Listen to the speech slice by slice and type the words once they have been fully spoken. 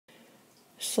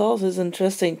Solve is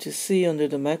interesting to see under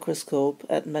the microscope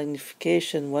at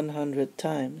magnification 100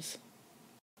 times.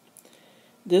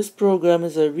 This program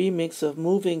is a remix of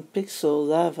Moving Pixel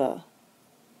Lava.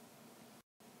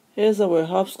 Here's our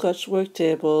Hopscotch work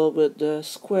table with the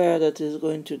square that is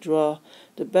going to draw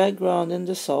the background in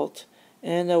the salt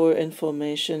and our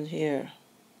information here.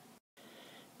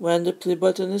 When the play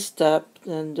button is tapped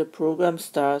and the program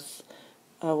starts,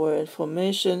 our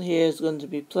information here is going to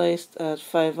be placed at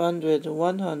 500 and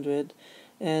 100,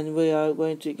 and we are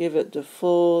going to give it the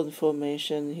full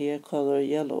information here, color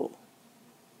yellow.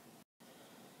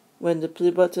 When the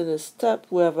play button is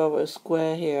tapped, we have our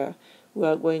square here. We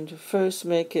are going to first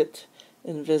make it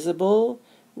invisible.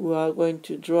 We are going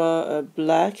to draw a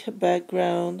black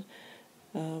background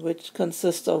which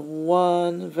consists of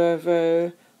one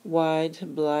very wide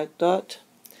black dot,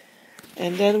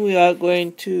 and then we are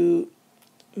going to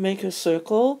make a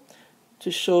circle to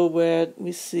show where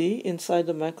we see inside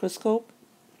the microscope.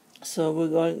 So we're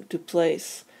going to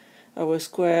place our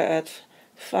square at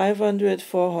 500,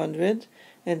 400,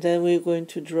 and then we're going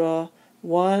to draw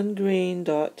one green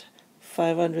dot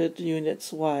 500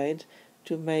 units wide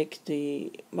to make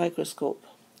the microscope.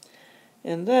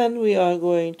 And then we are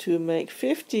going to make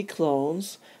 50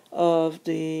 clones of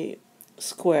the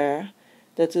square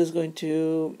that is going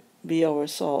to be our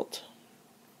salt.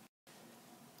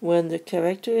 When the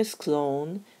character is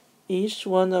cloned, each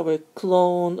one of our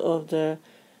clone of the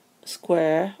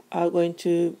square are going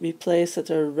to be placed at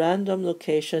a random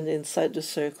location inside the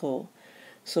circle.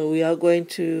 So we are going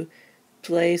to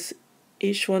place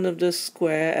each one of the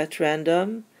square at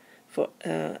random for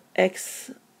x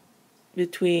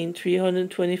between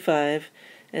 325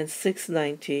 and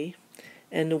 690,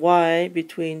 and y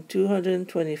between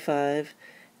 225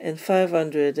 and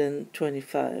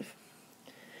 525.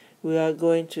 We are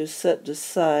going to set the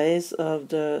size of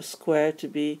the square to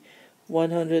be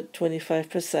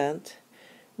 125%.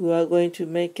 We are going to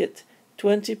make it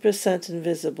 20%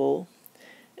 invisible,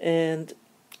 and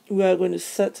we are going to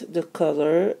set the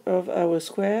color of our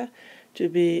square to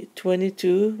be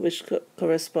 22, which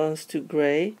corresponds to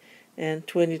gray, and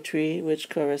 23, which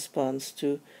corresponds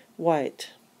to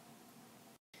white.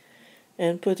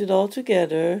 And put it all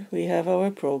together, we have our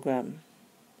program.